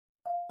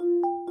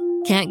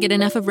Can't get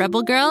enough of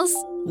Rebel Girls?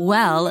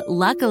 Well,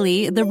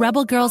 luckily, the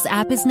Rebel Girls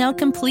app is now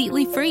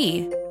completely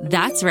free.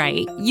 That's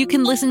right. You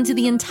can listen to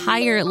the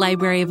entire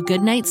library of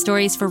goodnight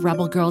stories for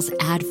Rebel Girls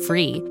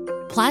ad-free.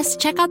 Plus,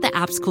 check out the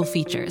app's cool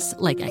features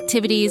like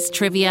activities,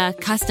 trivia,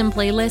 custom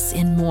playlists,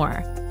 and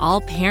more.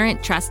 All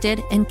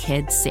parent-trusted and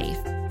kids-safe.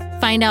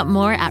 Find out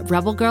more at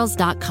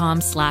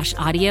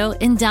rebelgirls.com/audio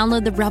and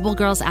download the Rebel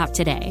Girls app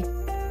today.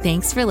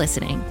 Thanks for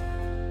listening.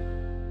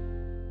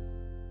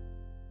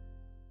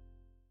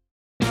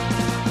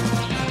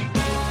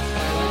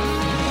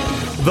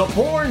 The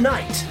Poor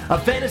Knight, a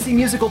fantasy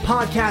musical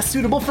podcast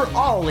suitable for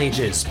all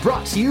ages,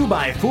 brought to you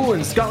by Fool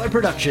and Scholar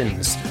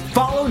Productions.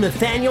 Follow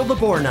Nathaniel the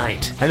Boar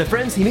Knight and the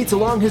friends he meets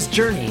along his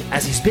journey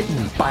as he's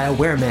bitten by a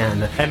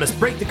wereman and must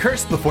break the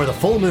curse before the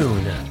full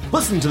moon.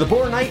 Listen to The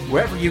Boar Knight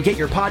wherever you get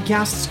your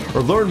podcasts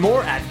or learn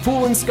more at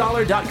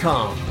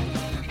foolandscholar.com.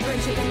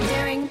 Friendship and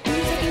daring,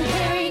 music and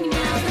caring,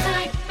 now's the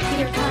night.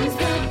 Here comes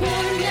the Boar Knight.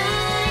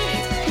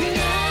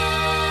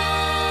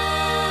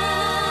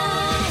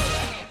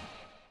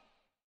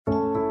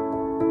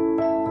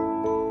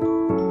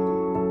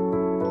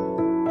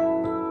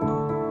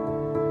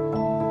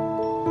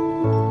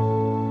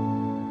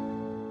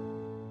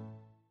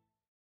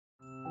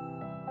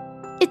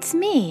 It's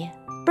me,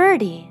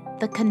 Birdie,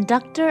 the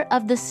conductor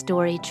of the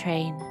story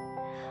train.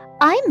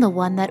 I'm the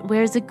one that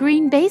wears a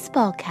green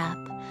baseball cap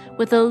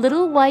with a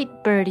little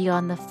white birdie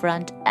on the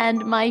front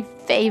and my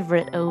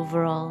favorite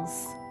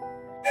overalls.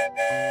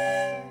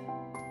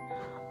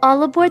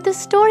 All aboard the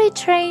story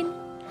train.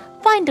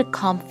 Find a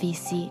comfy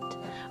seat.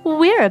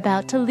 We're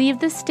about to leave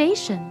the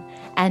station,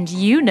 and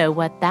you know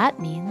what that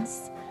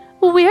means.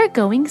 We're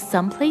going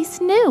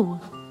someplace new.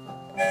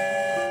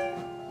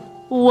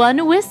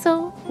 One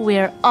whistle,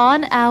 we're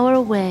on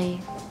our way.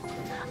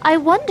 I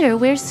wonder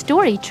where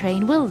Story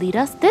Train will lead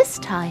us this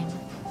time.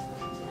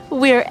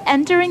 We're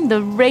entering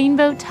the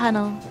Rainbow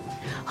Tunnel.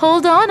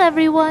 Hold on,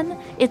 everyone.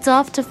 It's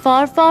off to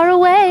far, far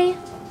away.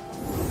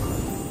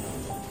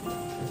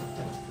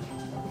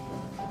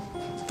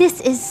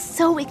 This is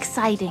so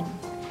exciting.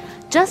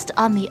 Just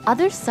on the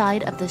other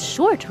side of the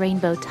short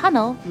Rainbow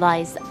Tunnel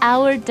lies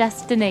our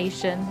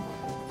destination.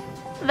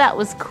 That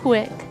was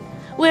quick.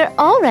 We're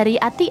already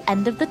at the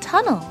end of the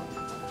tunnel.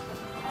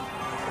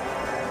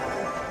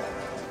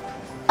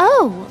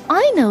 Oh,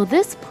 I know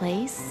this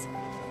place.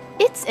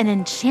 It's an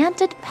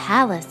enchanted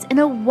palace in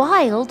a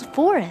wild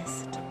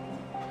forest.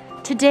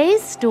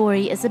 Today's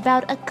story is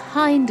about a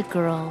kind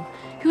girl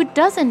who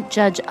doesn't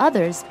judge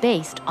others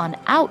based on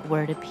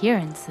outward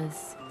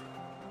appearances.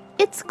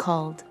 It's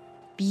called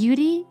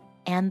Beauty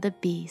and the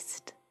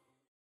Beast.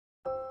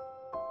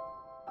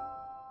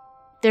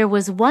 There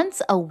was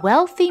once a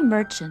wealthy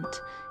merchant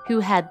who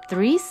had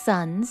 3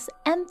 sons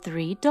and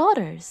 3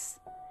 daughters.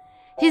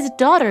 His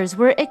daughters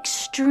were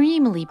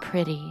extremely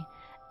pretty,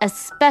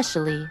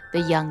 especially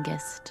the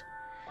youngest.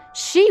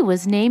 She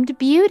was named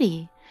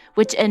Beauty,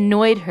 which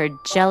annoyed her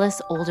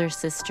jealous older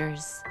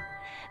sisters.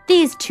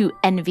 These 2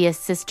 envious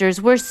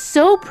sisters were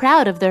so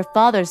proud of their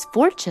father's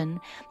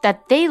fortune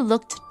that they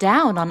looked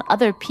down on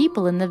other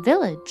people in the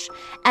village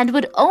and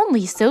would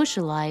only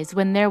socialize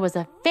when there was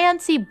a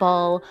fancy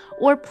ball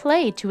or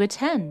play to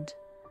attend.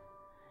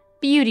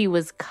 Beauty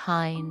was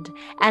kind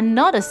and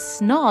not a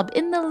snob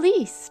in the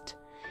least.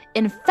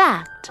 In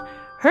fact,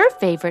 her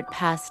favorite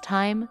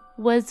pastime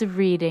was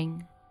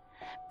reading.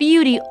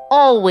 Beauty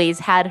always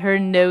had her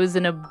nose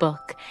in a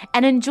book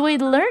and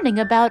enjoyed learning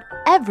about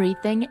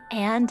everything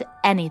and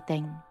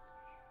anything.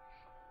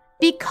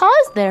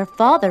 Because their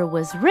father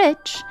was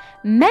rich,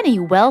 many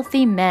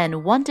wealthy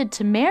men wanted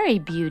to marry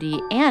Beauty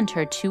and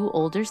her 2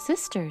 older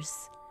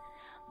sisters.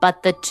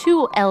 But the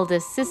 2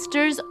 eldest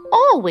sisters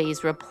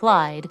always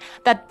replied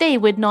that they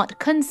would not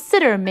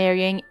consider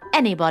marrying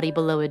anybody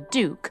below a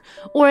duke,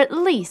 or at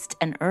least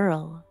an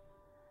earl.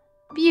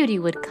 Beauty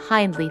would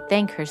kindly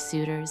thank her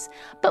suitors,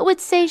 but would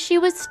say she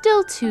was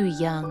still too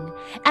young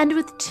and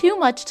with too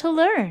much to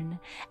learn,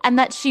 and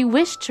that she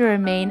wished to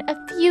remain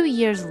a few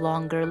years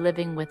longer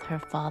living with her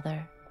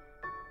father.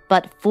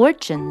 But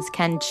fortunes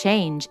can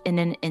change in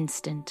an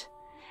instant,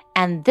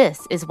 and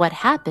this is what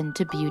happened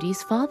to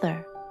Beauty's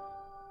father.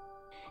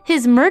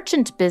 His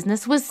merchant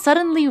business was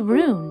suddenly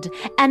ruined,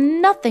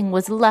 and nothing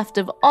was left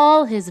of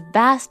all his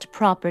vast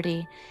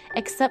property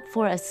except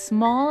for a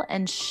small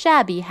and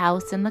shabby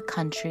house in the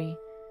country.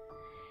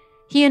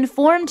 He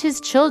informed his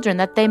children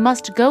that they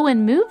must go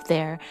and move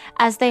there,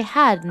 as they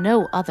had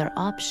no other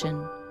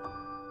option.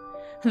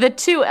 The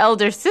 2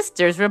 elder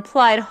sisters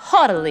replied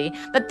haughtily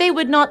that they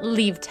would not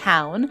leave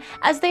town,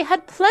 as they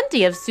had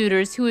plenty of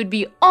suitors who would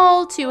be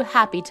all too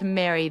happy to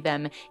marry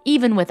them,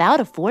 even without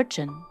a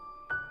fortune.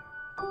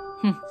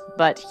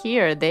 But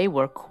here they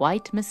were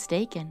quite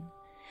mistaken.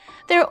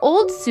 Their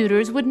old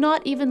suitors would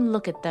not even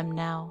look at them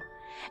now,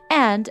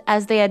 and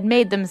as they had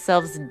made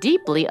themselves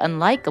deeply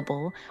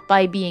unlikable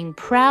by being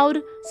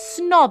proud,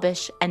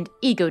 snobbish, and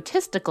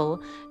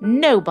egotistical,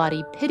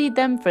 nobody pitied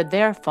them for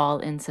their fall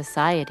in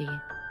society.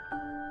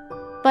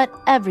 But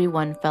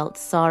everyone felt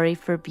sorry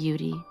for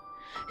Beauty,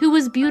 who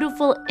was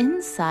beautiful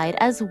inside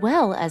as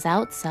well as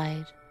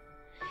outside.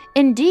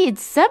 Indeed,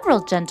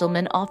 several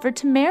gentlemen offered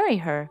to marry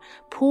her,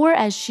 poor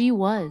as she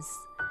was.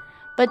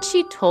 But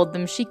she told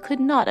them she could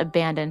not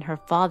abandon her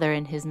father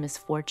in his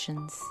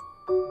misfortunes.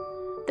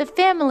 The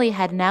family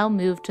had now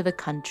moved to the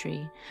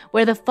country,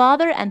 where the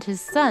father and his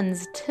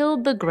sons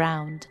tilled the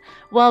ground,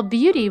 while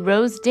Beauty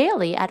rose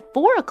daily at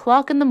 4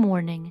 o'clock in the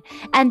morning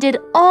and did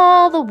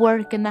all the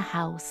work in the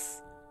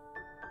house.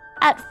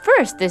 At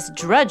first this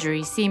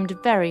drudgery seemed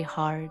very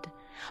hard,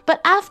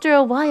 but after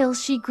a while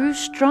she grew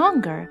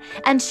stronger,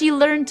 and she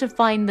learned to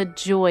find the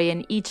joy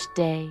in each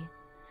day.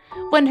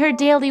 When her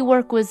daily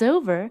work was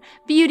over,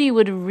 Beauty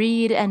would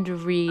read and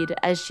read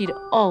as she'd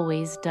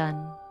always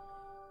done.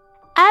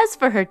 As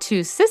for her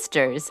 2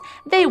 sisters,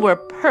 they were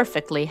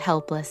perfectly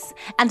helpless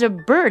and a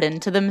burden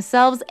to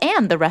themselves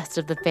and the rest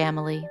of the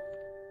family.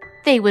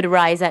 They would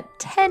rise at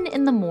 10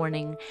 in the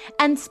morning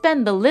and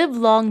spend the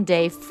livelong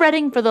day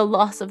fretting for the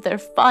loss of their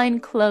fine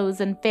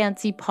clothes and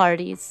fancy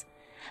parties.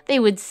 They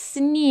would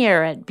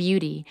sneer at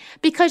Beauty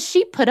because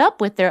she put up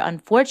with their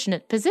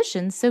unfortunate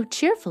position so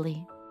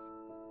cheerfully.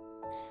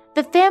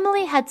 The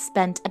family had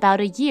spent about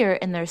a year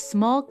in their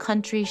small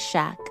country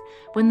shack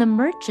when the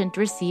merchant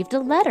received a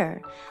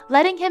letter,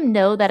 letting him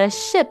know that a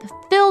ship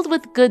filled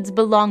with goods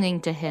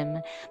belonging to him,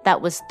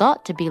 that was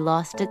thought to be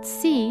lost at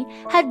sea,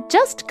 had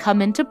just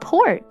come into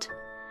port.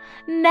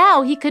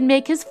 Now he could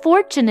make his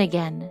fortune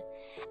again.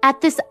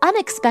 At this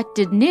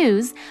unexpected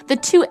news, the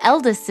 2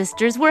 eldest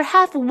sisters were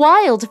half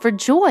wild for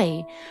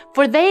joy,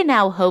 for they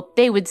now hoped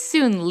they would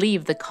soon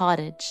leave the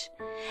cottage.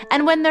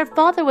 And when their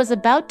father was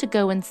about to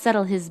go and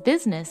settle his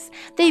business,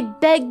 they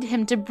begged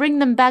him to bring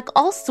them back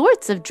all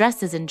sorts of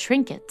dresses and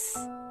trinkets.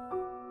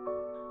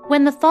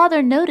 When the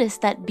father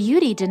noticed that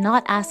Beauty did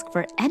not ask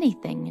for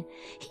anything,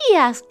 he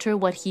asked her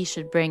what he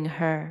should bring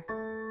her.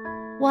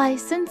 "Why,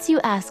 since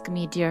you ask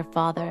me, dear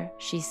father,"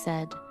 she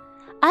said,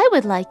 "I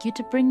would like you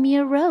to bring me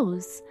a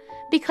rose,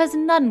 because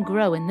none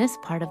grow in this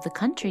part of the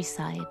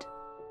countryside."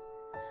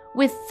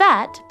 With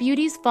that,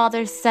 Beauty's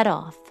father set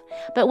off,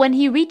 but when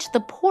he reached the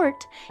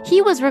port, he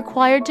was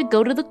required to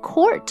go to the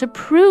court to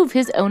prove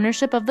his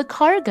ownership of the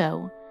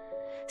cargo.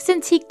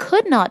 Since he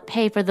could not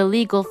pay for the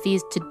legal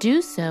fees to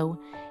do so,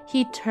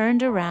 he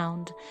turned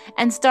around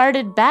and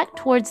started back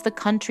towards the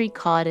country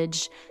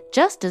cottage,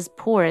 just as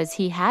poor as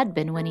he had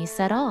been when he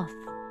set off.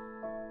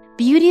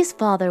 Beauty's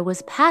father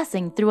was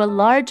passing through a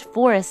large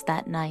forest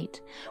that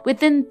night,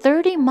 within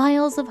 30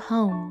 miles of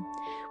home,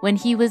 when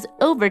he was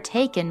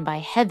overtaken by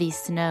heavy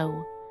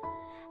snow.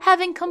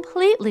 Having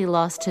completely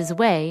lost his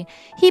way,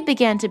 he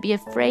began to be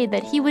afraid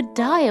that he would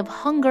die of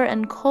hunger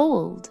and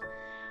cold.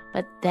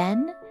 But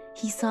then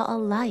he saw a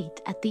light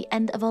at the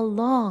end of a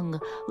long,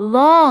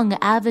 long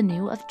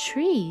avenue of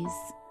trees.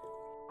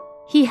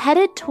 He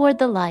headed toward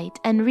the light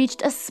and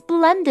reached a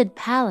splendid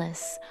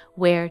palace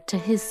where, to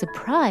his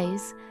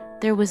surprise,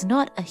 there was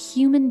not a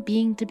human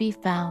being to be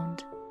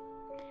found.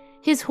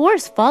 His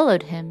horse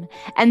followed him,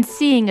 and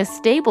seeing a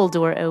stable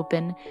door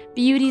open,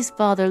 Beauty's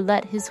father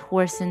let his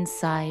horse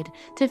inside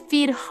to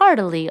feed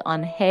heartily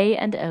on hay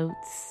and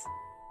oats.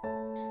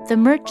 The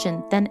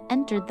merchant then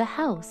entered the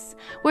house,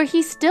 where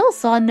he still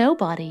saw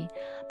nobody,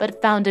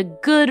 but found a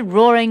good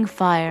roaring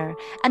fire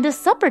and a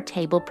supper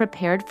table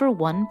prepared for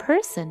 1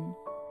 person.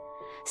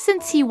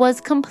 Since he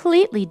was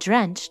completely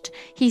drenched,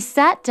 he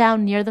sat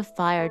down near the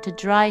fire to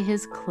dry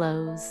his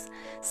clothes,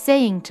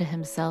 saying to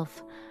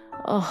himself,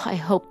 "Oh, I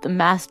hope the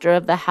master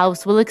of the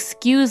house will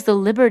excuse the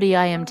liberty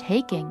I am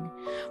taking,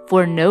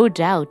 for no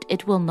doubt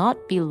it will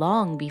not be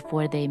long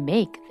before they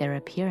make their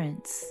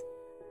appearance."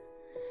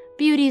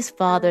 Beauty's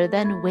father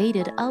then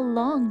waited a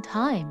long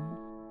time.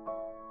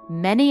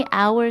 Many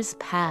hours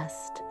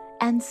passed,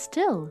 and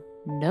still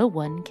no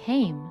one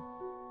came.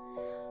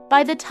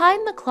 By the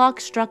time the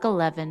clock struck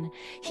 11,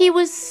 he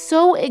was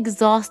so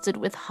exhausted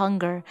with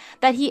hunger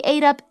that he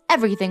ate up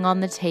everything on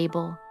the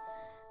table.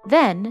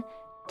 Then,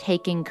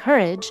 taking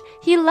courage,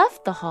 he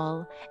left the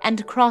hall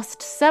and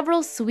crossed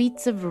several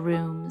suites of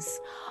rooms,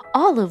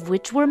 all of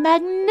which were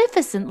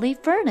magnificently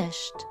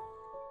furnished.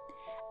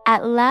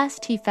 At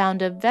last he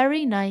found a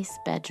very nice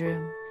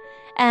bedroom,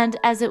 and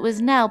as it was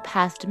now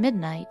past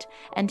midnight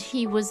and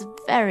he was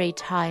very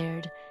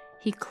tired,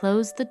 he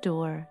closed the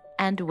door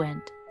and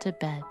went to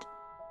bed.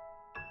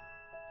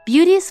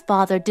 Beauty's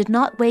father did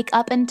not wake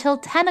up until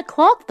 10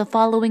 o'clock the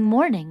following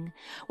morning,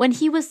 when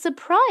he was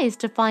surprised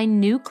to find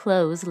new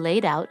clothes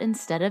laid out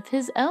instead of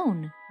his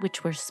own,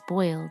 which were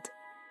spoiled.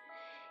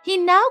 He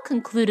now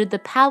concluded the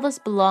palace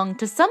belonged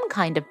to some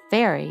kind of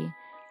fairy,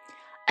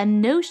 a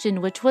notion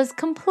which was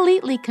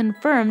completely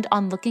confirmed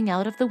on looking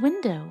out of the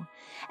window,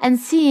 and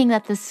seeing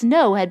that the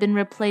snow had been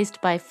replaced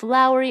by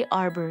flowery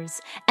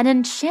arbors and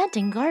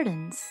enchanting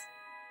gardens.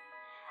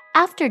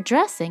 After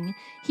dressing,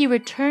 he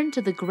returned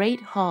to the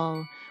great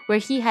hall, where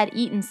he had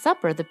eaten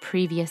supper the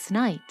previous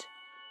night.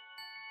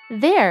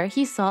 There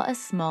he saw a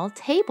small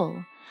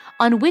table,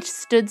 on which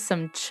stood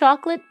some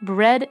chocolate,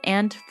 bread,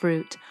 and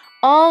fruit,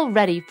 all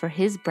ready for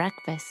his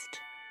breakfast.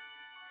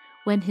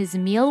 When his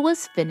meal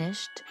was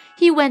finished,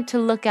 he went to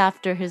look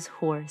after his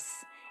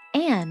horse,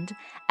 and,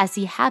 as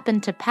he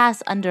happened to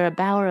pass under a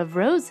bower of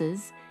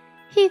roses,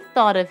 he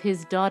thought of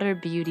his daughter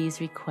Beauty's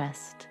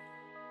request.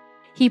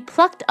 He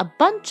plucked a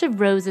bunch of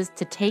roses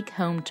to take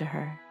home to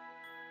her.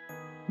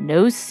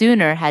 No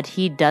sooner had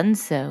he done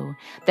so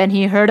than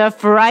he heard a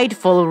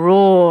frightful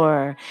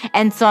roar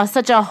and saw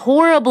such a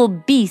horrible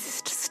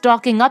beast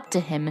stalking up to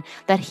him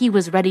that he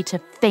was ready to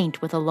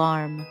faint with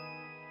alarm.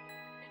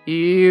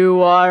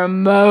 "You are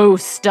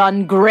most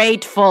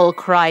ungrateful,"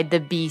 cried the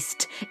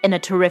beast in a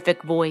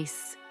terrific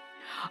voice.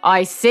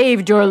 "I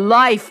saved your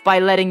life by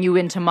letting you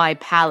into my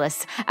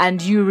palace,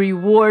 and you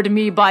reward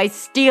me by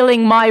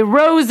stealing my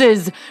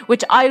roses,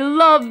 which I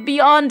love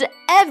beyond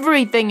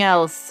everything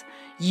else.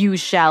 You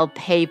shall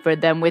pay for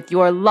them with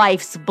your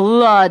life's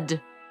blood."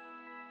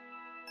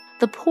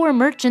 The poor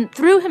merchant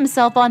threw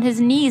himself on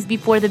his knees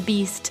before the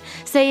beast,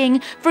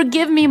 saying,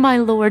 "Forgive me, my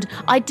lord.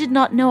 I did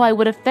not know I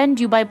would offend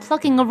you by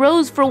plucking a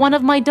rose for one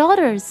of my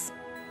daughters."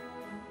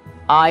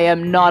 "I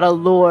am not a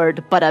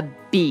lord, but a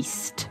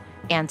beast,"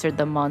 answered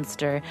the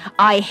monster.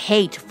 "I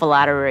hate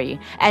flattery,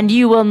 and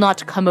you will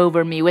not come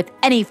over me with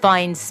any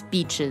fine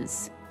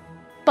speeches.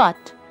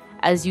 But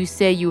as you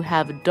say you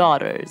have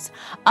daughters,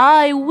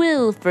 I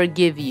will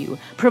forgive you,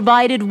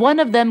 provided one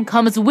of them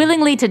comes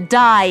willingly to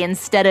die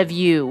instead of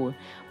you.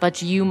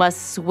 But you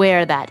must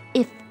swear that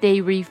if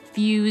they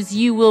refuse,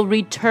 you will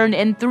return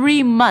in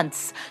 3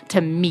 months to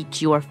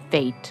meet your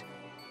fate."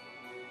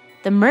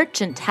 The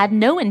merchant had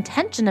no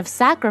intention of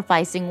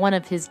sacrificing one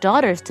of his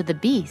daughters to the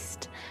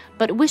beast,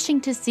 but wishing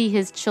to see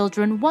his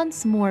children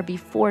once more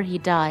before he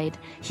died,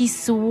 he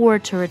swore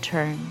to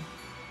return.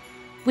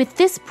 With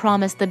this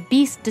promise, the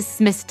beast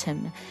dismissed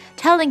him,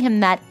 telling him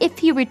that if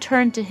he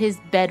returned to his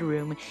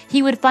bedroom,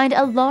 he would find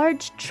a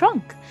large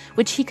trunk,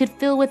 which he could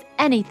fill with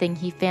anything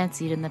he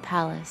fancied in the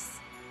palace.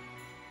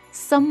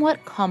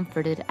 Somewhat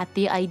comforted at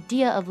the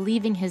idea of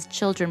leaving his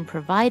children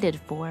provided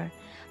for,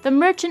 the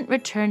merchant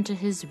returned to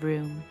his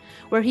room,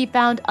 where he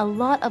found a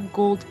lot of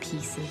gold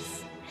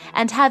pieces.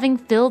 And having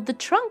filled the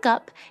trunk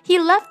up, he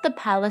left the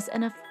palace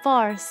in a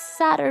far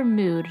sadder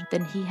mood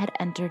than he had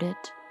entered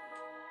it.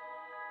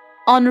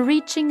 On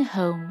reaching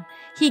home,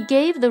 he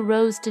gave the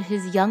rose to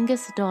his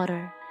youngest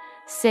daughter,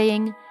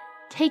 saying,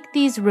 "Take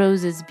these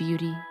roses,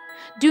 Beauty.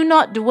 Do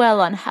not dwell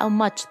on how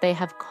much they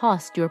have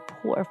cost your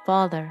poor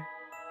father."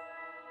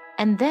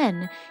 And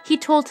then he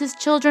told his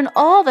children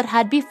all that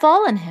had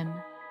befallen him.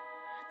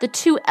 The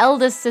 2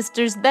 eldest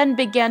sisters then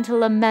began to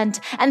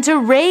lament and to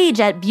rage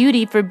at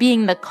Beauty for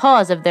being the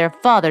cause of their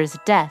father's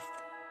death.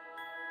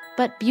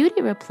 But Beauty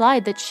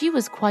replied that she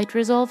was quite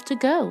resolved to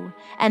go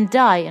and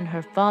die in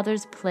her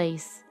father's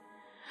place.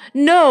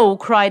 "No,"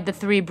 cried the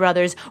 3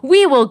 brothers,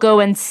 "we will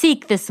go and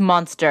seek this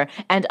monster,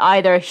 and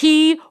either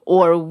he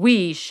or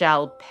we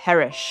shall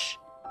perish."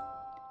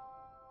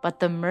 But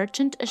the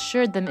merchant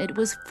assured them it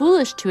was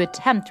foolish to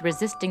attempt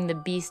resisting the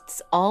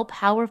beast's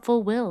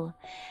all-powerful will,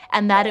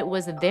 and that it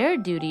was their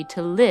duty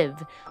to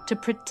live to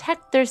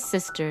protect their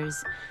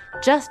sisters,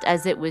 just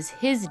as it was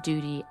his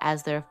duty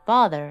as their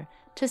father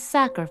to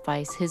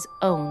sacrifice his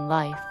own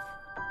life.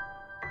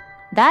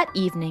 That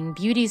evening,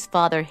 Beauty's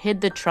father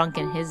hid the trunk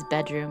in his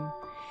bedroom.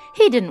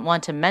 He didn't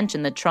want to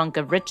mention the trunk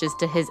of riches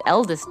to his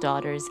eldest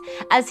daughters,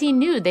 as he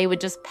knew they would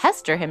just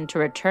pester him to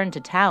return to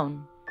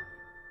town.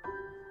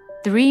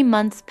 3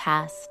 months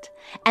passed,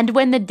 and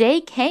when the day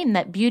came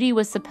that Beauty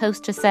was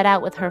supposed to set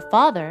out with her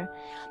father,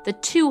 the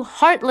 2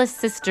 heartless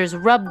sisters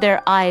rubbed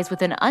their eyes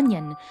with an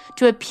onion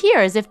to appear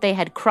as if they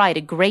had cried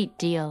a great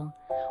deal,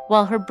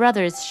 while her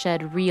brothers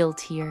shed real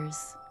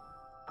tears.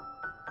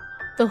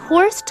 The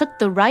horse took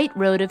the right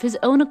road of his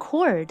own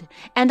accord,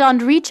 and on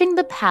reaching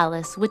the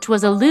palace, which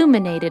was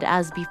illuminated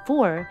as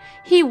before,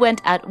 he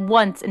went at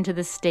once into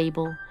the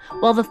stable,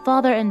 while the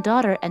father and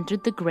daughter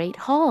entered the great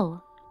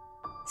hall.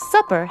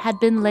 Supper had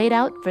been laid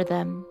out for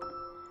them.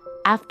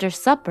 After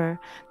supper,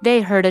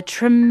 they heard a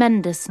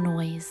tremendous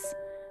noise.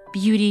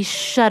 Beauty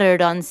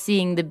shuddered on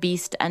seeing the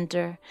beast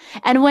enter,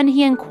 and when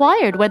he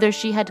inquired whether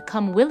she had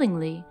come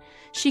willingly,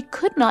 she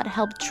could not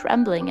help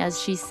trembling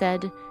as she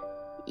said,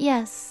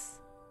 "Yes."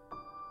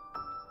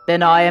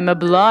 "Then I am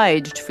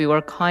obliged for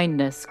your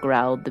kindness,"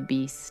 growled the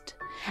beast.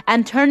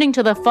 And turning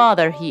to the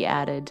father, he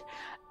added,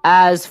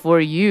 "As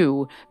for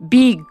you,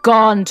 be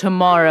gone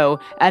tomorrow,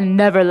 and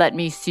never let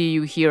me see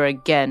you here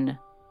again.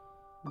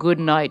 Good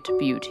night,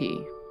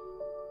 Beauty."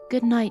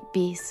 "Good night,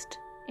 beast,"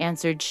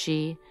 answered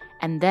she,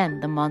 and then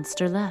the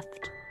monster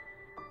left.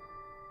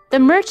 The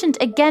merchant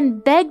again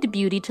begged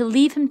Beauty to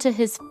leave him to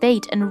his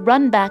fate and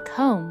run back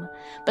home,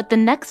 but the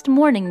next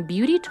morning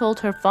Beauty told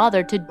her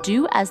father to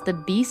do as the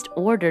beast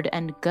ordered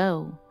and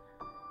go.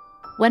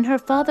 When her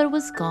father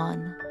was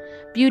gone,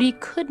 Beauty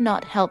could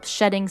not help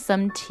shedding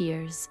some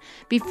tears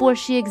before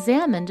she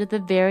examined the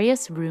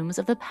various rooms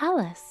of the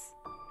palace.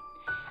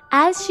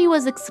 As she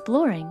was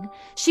exploring,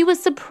 she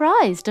was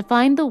surprised to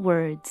find the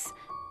words,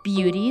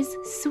 "Beauty's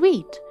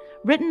Suite,"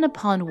 written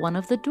upon one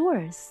of the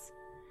doors.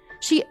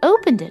 She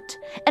opened it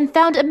and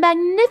found a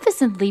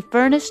magnificently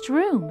furnished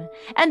room,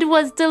 and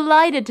was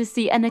delighted to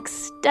see an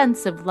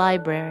extensive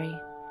library.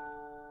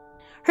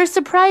 Her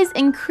surprise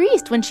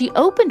increased when she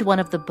opened one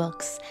of the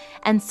books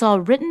and saw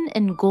written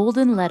in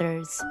golden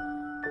letters,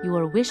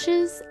 Your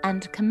wishes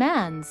and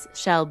commands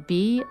shall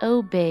be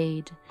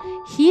obeyed.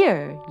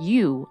 Here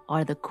you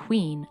are the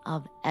queen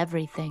of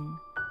everything."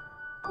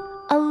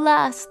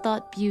 "Alas,"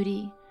 thought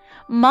Beauty,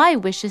 "my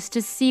wish is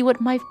to see what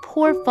my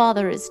poor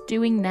father is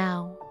doing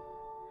now."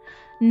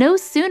 No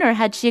sooner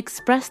had she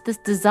expressed this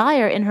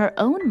desire in her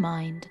own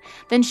mind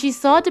than she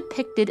saw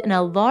depicted in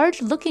a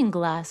large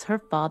looking-glass her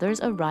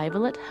father's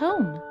arrival at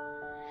home.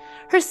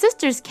 Her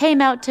sisters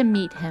came out to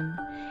meet him,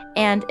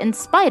 and in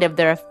spite of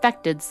their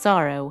affected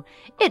sorrow,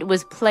 it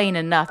was plain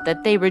enough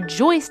that they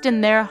rejoiced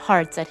in their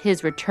hearts at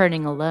his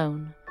returning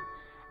alone.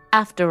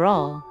 After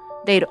all,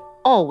 they'd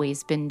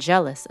always been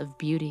jealous of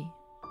Beauty.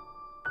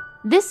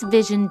 This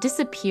vision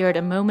disappeared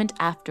a moment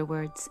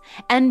afterwards,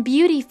 and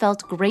Beauty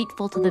felt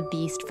grateful to the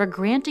Beast for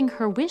granting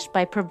her wish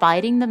by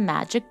providing the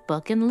magic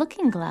book and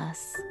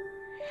looking-glass.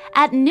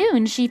 At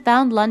noon she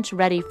found lunch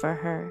ready for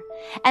her,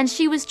 and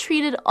she was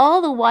treated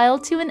all the while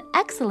to an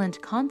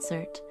excellent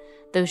concert,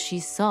 though she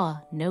saw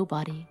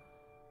nobody.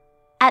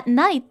 At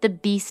night the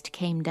Beast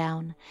came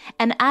down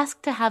and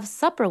asked to have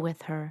supper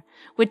with her,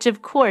 which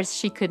of course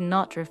she could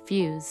not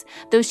refuse,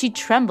 though she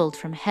trembled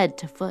from head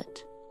to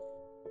foot.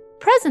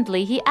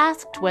 Presently he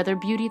asked whether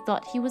Beauty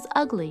thought he was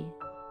ugly.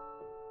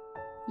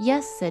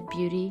 "Yes," said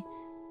Beauty,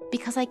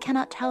 "because I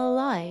cannot tell a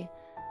lie.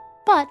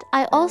 But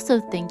I also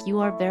think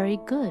you are very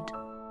good."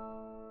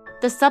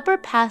 The supper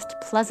passed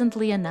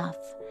pleasantly enough,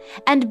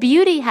 and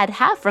Beauty had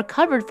half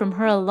recovered from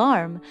her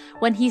alarm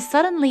when he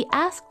suddenly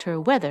asked her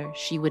whether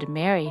she would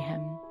marry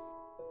him.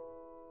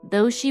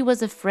 Though she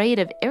was afraid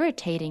of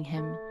irritating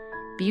him,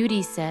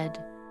 Beauty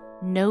said,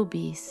 "No,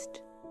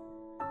 Beast."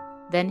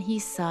 Then he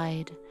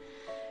sighed,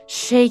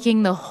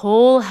 shaking the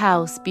whole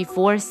house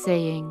before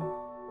saying,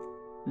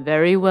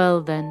 "Very well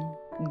then,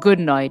 good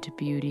night,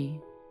 Beauty,"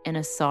 in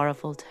a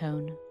sorrowful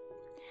tone.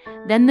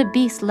 Then the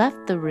Beast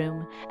left the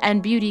room,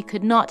 and Beauty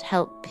could not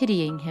help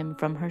pitying him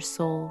from her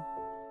soul.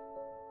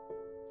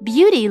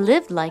 Beauty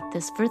lived like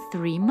this for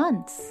 3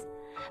 months.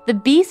 The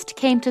Beast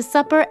came to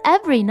supper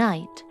every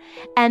night,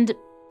 and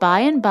by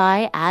and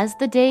by, as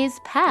the days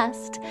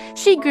passed,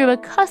 she grew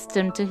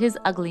accustomed to his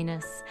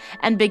ugliness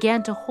and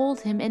began to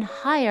hold him in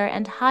higher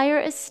and higher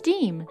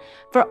esteem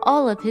for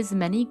all of his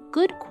many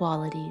good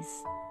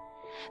qualities.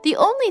 The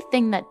only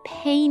thing that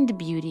pained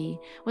Beauty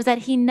was that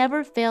he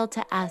never failed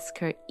to ask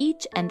her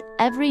each and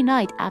every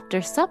night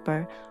after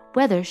supper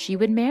whether she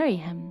would marry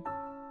him.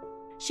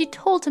 She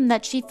told him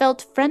that she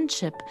felt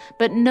friendship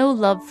but no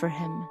love for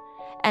him,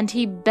 and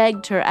he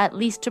begged her at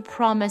least to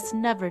promise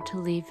never to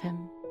leave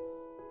him.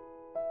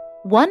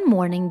 One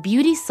morning,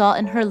 Beauty saw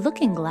in her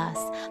looking-glass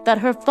that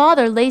her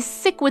father lay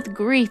sick with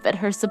grief at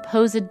her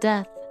supposed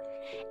death,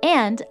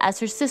 and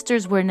as her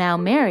sisters were now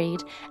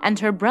married and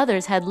her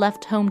brothers had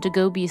left home to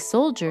go be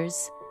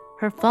soldiers,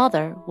 her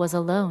father was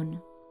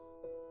alone.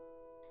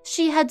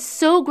 She had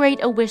so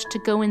great a wish to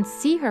go and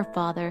see her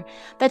father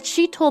that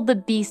she told the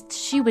Beast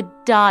she would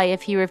die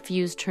if he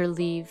refused her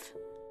leave.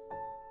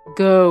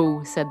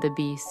 "Go," said the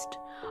Beast.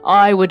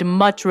 "I would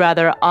much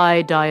rather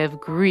I die of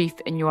grief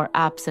in your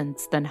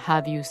absence than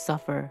have you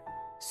suffer,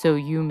 so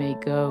you may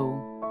go."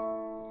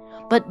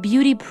 But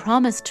Beauty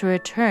promised to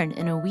return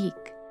in a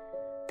week.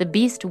 The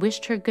Beast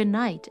wished her good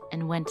night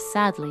and went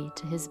sadly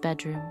to his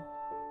bedroom.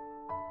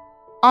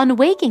 On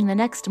waking the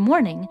next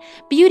morning,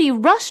 Beauty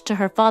rushed to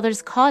her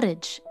father's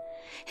cottage.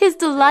 His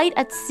delight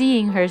at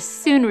seeing her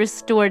soon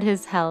restored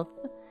his health.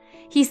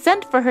 He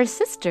sent for her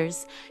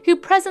sisters, who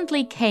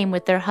presently came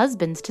with their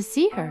husbands to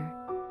see her.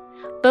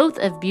 Both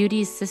of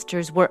Beauty's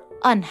sisters were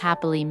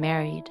unhappily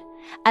married,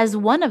 as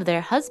one of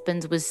their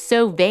husbands was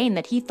so vain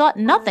that he thought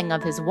nothing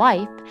of his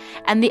wife,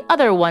 and the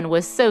other one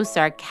was so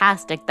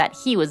sarcastic that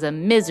he was a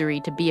misery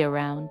to be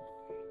around.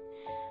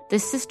 The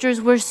sisters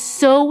were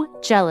so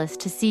jealous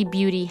to see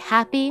Beauty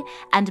happy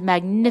and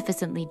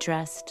magnificently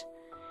dressed.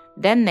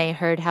 Then they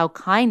heard how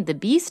kind the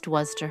Beast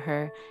was to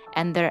her,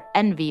 and their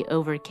envy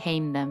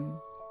overcame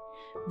them.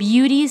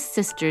 Beauty's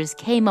sisters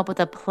came up with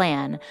a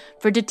plan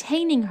for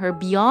detaining her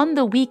beyond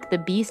the week the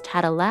Beast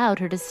had allowed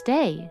her to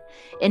stay,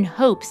 in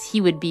hopes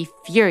he would be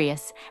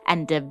furious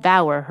and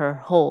devour her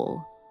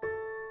whole.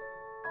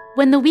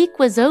 When the week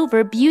was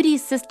over,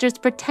 Beauty's sisters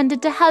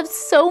pretended to have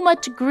so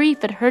much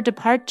grief at her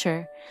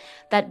departure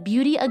that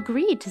Beauty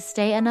agreed to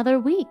stay another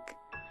week.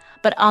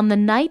 But on the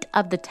night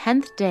of the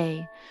 10th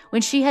day,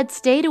 when she had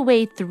stayed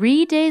away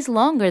 3 days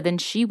longer than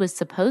she was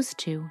supposed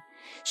to,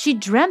 she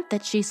dreamt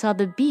that she saw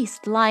the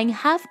Beast lying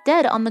half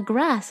dead on the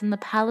grass in the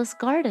palace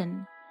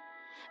garden.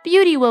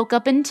 Beauty woke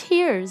up in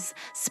tears,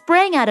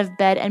 sprang out of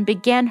bed, and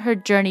began her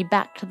journey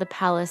back to the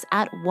palace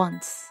at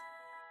once.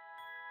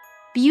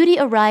 Beauty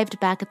arrived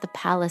back at the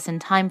palace in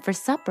time for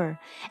supper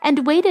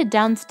and waited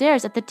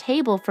downstairs at the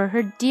table for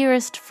her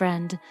dearest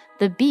friend,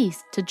 the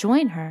Beast, to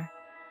join her.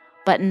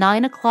 But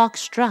 9 o'clock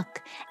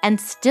struck, and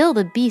still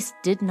the Beast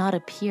did not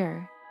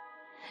appear.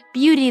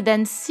 Beauty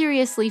then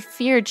seriously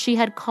feared she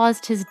had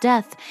caused his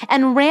death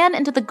and ran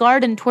into the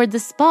garden toward the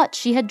spot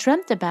she had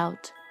dreamt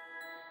about.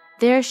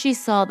 There she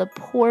saw the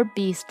poor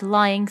Beast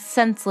lying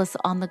senseless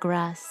on the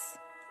grass.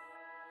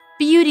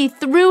 Beauty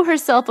threw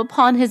herself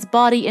upon his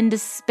body in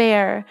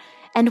despair,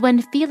 and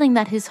when feeling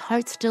that his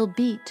heart still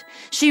beat,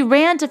 she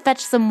ran to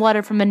fetch some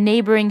water from a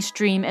neighboring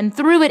stream and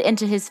threw it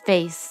into his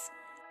face.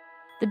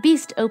 The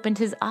beast opened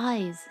his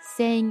eyes,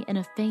 saying in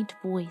a faint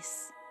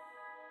voice,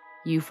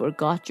 "You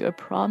forgot your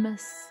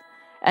promise,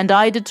 and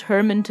I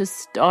determined to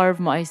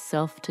starve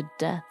myself to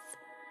death.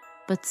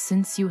 But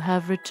since you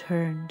have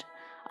returned,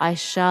 I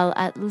shall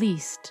at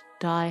least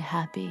die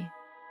happy."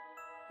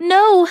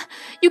 "No,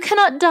 you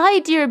cannot die,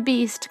 dear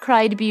beast,"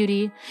 cried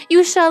Beauty.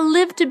 "You shall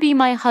live to be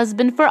my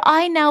husband, for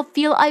I now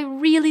feel I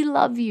really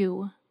love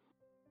you."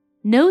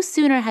 No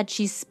sooner had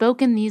she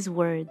spoken these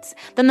words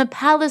than the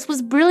palace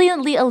was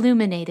brilliantly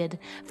illuminated,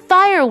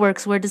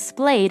 fireworks were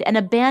displayed, and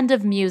a band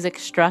of music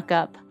struck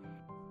up.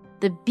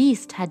 The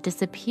beast had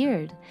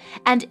disappeared,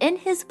 and in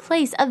his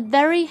place a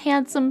very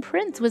handsome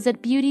prince was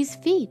at Beauty's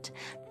feet,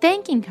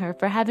 thanking her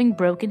for having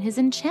broken his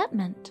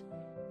enchantment.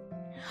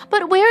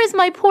 "But where is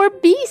my poor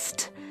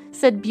beast?"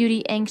 said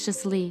Beauty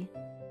anxiously.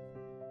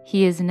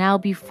 "He is now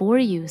before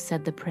you,"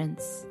 said the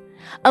prince.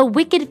 "A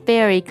wicked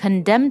fairy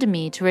condemned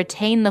me to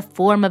retain the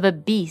form of a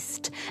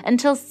beast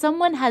until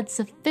someone had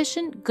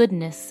sufficient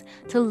goodness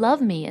to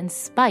love me in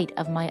spite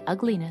of my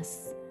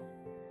ugliness."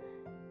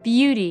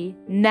 Beauty,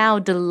 now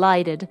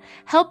delighted,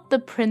 helped the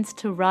prince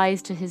to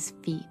rise to his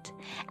feet,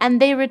 and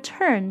they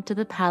returned to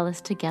the palace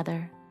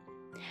together.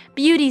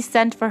 Beauty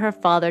sent for her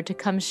father to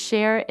come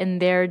share in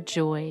their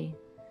joy.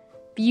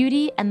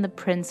 Beauty and the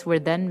prince were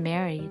then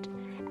married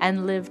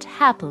and lived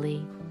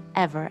happily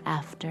ever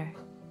after.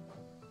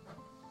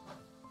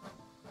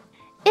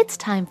 It's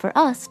time for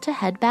us to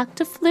head back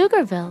to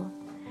Pflugerville.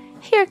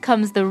 Here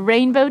comes the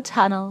Rainbow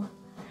Tunnel.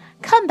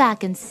 Come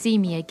back and see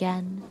me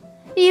again.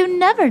 You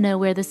never know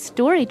where the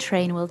story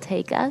train will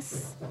take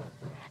us.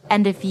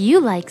 And if you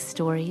like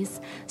stories,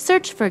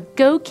 search for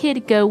Go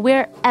Kid Go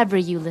wherever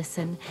you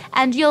listen,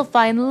 and you'll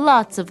find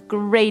lots of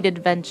great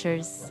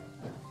adventures.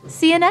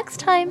 See you next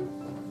time.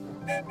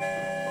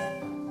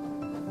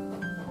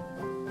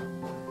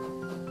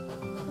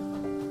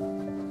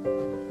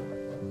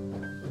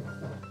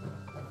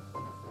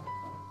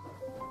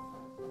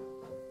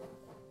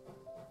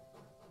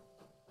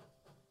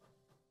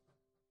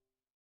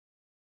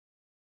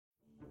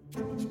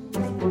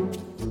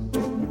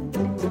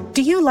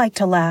 Do you like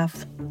to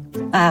laugh?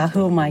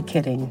 Who am I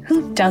kidding?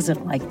 Who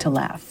doesn't like to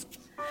laugh?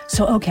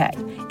 So, okay,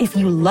 if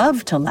you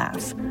love to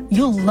laugh,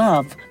 you'll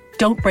love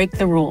Don't Break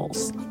the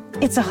Rules.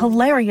 It's a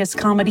hilarious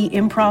comedy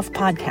improv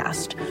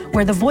podcast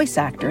where the voice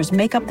actors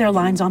make up their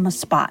lines on the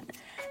spot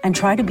and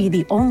try to be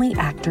the only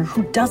actor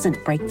who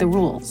doesn't break the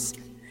rules.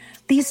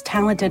 These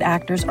talented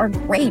actors are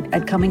great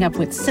at coming up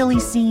with silly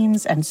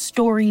scenes and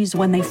stories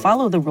when they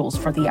follow the rules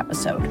for the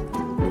episode.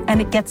 And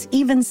it gets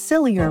even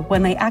sillier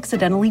when they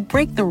accidentally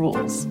break the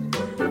rules.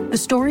 The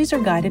stories are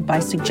guided by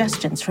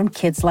suggestions from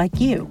kids like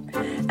you,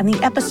 and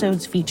the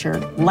episodes feature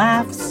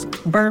laughs,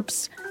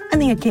 burps, and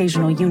the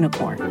occasional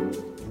unicorn.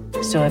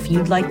 So if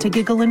you'd like to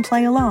giggle and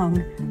play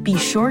along, be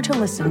sure to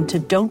listen to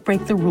Don't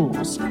Break the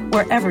Rules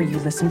wherever you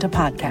listen to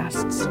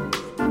podcasts.